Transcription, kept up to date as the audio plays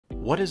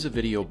What is a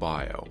video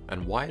bio,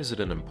 and why is it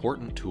an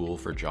important tool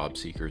for job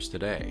seekers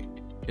today?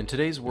 In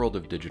today's world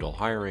of digital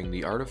hiring,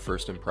 the art of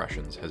first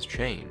impressions has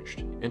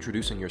changed.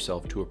 Introducing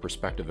yourself to a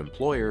prospective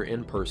employer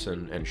in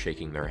person and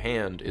shaking their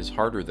hand is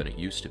harder than it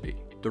used to be.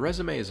 The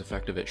resume is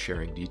effective at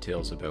sharing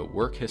details about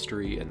work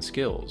history and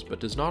skills, but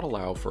does not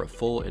allow for a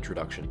full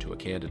introduction to a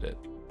candidate.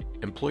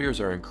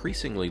 Employers are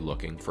increasingly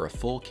looking for a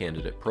full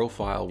candidate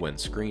profile when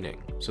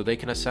screening, so they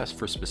can assess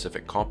for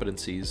specific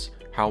competencies,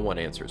 how one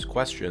answers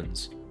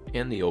questions,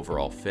 and the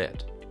overall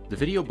fit. The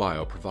video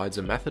bio provides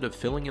a method of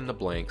filling in the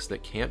blanks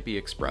that can't be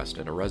expressed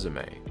in a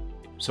resume.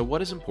 So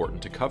what is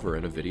important to cover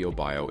in a video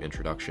bio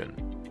introduction?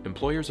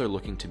 Employers are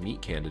looking to meet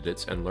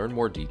candidates and learn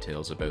more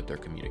details about their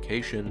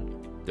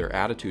communication, their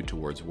attitude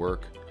towards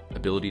work,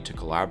 ability to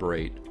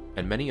collaborate,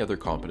 and many other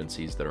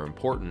competencies that are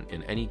important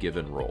in any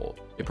given role.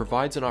 It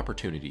provides an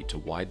opportunity to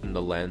widen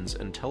the lens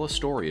and tell a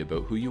story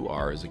about who you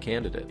are as a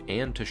candidate,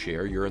 and to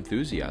share your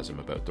enthusiasm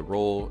about the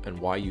role and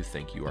why you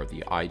think you are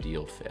the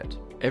ideal fit.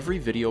 Every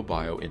video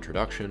bio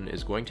introduction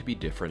is going to be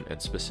different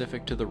and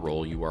specific to the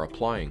role you are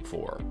applying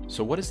for.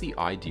 So what is the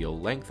ideal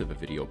length of a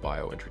video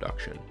bio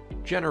introduction?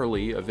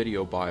 Generally, a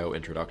video bio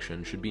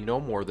introduction should be no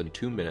more than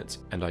 2 minutes,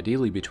 and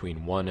ideally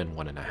between 1 and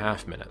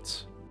 1.5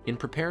 minutes. In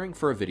preparing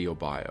for a video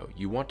bio,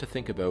 you want to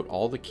think about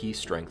all the key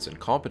strengths and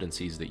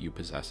competencies that you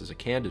possess as a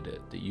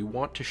candidate that you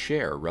want to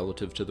share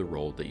relative to the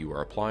role that you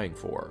are applying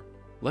for.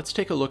 Let's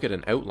take a look at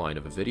an outline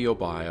of a video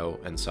bio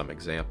and some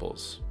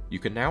examples. You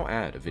can now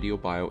add a video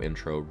bio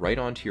intro right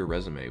onto your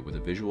resume with a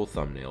visual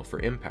thumbnail for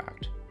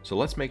impact. So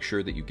let's make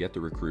sure that you get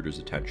the recruiter's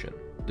attention.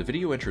 The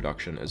video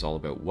introduction is all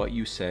about what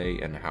you say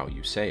and how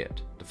you say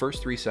it. The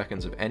first 3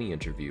 seconds of any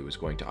interview is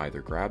going to either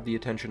grab the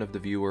attention of the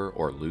viewer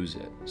or lose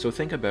it. So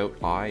think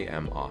about I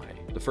am I.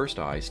 The first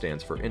I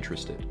stands for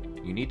interested.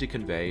 You need to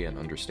convey an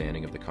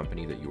understanding of the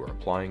company that you are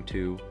applying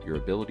to, your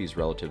abilities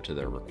relative to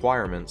their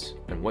requirements,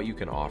 and what you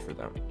can offer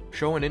them.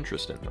 Show an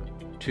interest in them.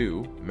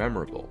 2.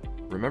 Memorable.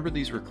 Remember,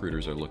 these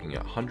recruiters are looking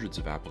at hundreds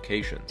of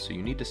applications, so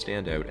you need to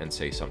stand out and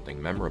say something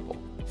memorable.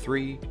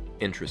 3.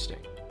 Interesting.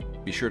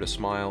 Be sure to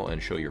smile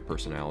and show your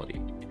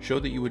personality. Show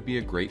that you would be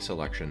a great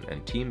selection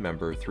and team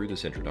member through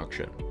this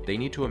introduction. They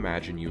need to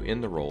imagine you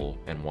in the role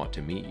and want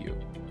to meet you.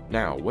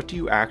 Now, what do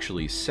you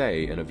actually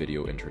say in a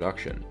video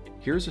introduction?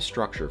 Here's a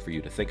structure for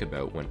you to think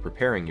about when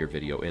preparing your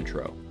video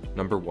intro.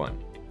 Number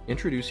 1.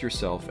 Introduce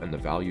yourself and the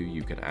value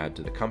you can add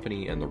to the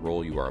company and the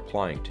role you are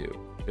applying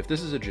to. If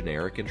this is a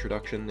generic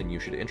introduction, then you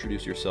should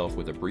introduce yourself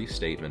with a brief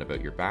statement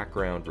about your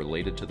background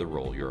related to the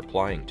role you're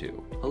applying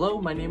to.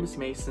 Hello, my name is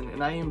Mason,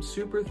 and I am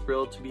super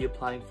thrilled to be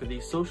applying for the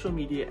social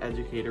media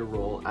educator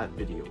role at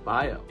Video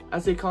Bio.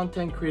 As a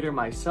content creator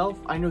myself,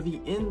 I know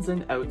the ins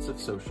and outs of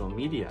social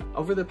media.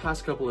 Over the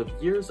past couple of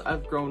years,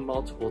 I've grown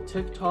multiple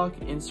TikTok,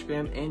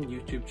 Instagram, and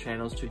YouTube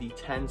channels to the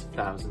tens of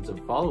thousands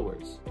of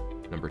followers.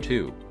 Number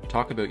 2,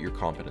 talk about your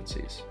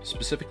competencies,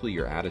 specifically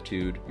your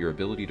attitude, your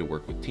ability to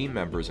work with team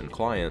members and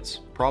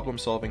clients,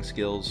 problem-solving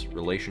skills,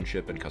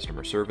 relationship and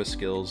customer service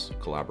skills,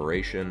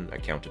 collaboration,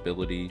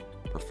 accountability,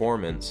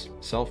 performance,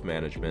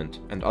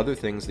 self-management, and other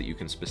things that you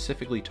can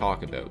specifically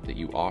talk about that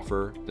you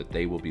offer that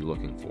they will be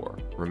looking for.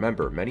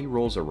 Remember, many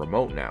roles are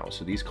remote now,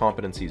 so these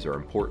competencies are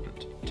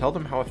important. Tell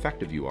them how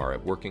effective you are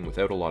at working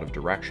without a lot of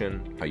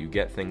direction, how you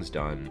get things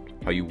done,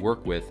 how you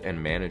work with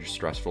and manage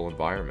stressful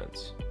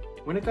environments.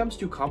 When it comes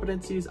to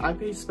competencies, I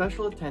pay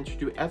special attention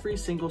to every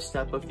single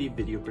step of the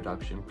video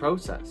production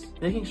process,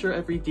 making sure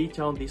every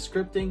detail in the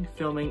scripting,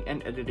 filming,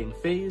 and editing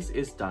phase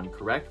is done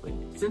correctly.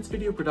 Since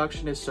video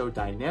production is so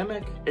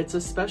dynamic, it's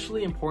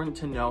especially important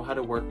to know how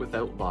to work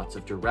without lots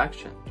of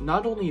direction.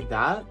 Not only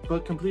that,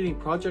 but completing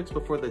projects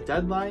before the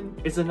deadline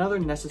is another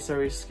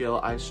necessary skill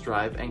I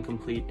strive and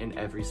complete in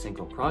every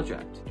single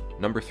project.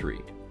 Number 3.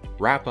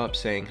 Wrap up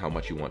saying how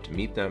much you want to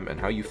meet them and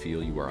how you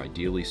feel you are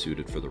ideally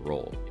suited for the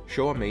role.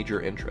 Show a major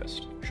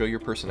interest, show your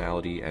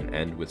personality, and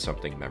end with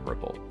something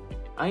memorable.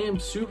 I am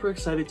super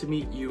excited to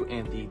meet you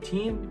and the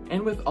team,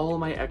 and with all of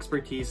my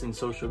expertise in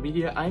social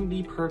media, I'm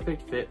the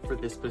perfect fit for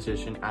this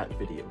position at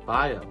Video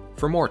Bio.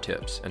 For more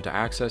tips and to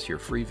access your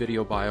free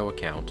Video Bio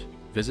account,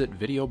 visit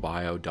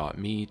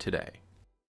videobio.me today.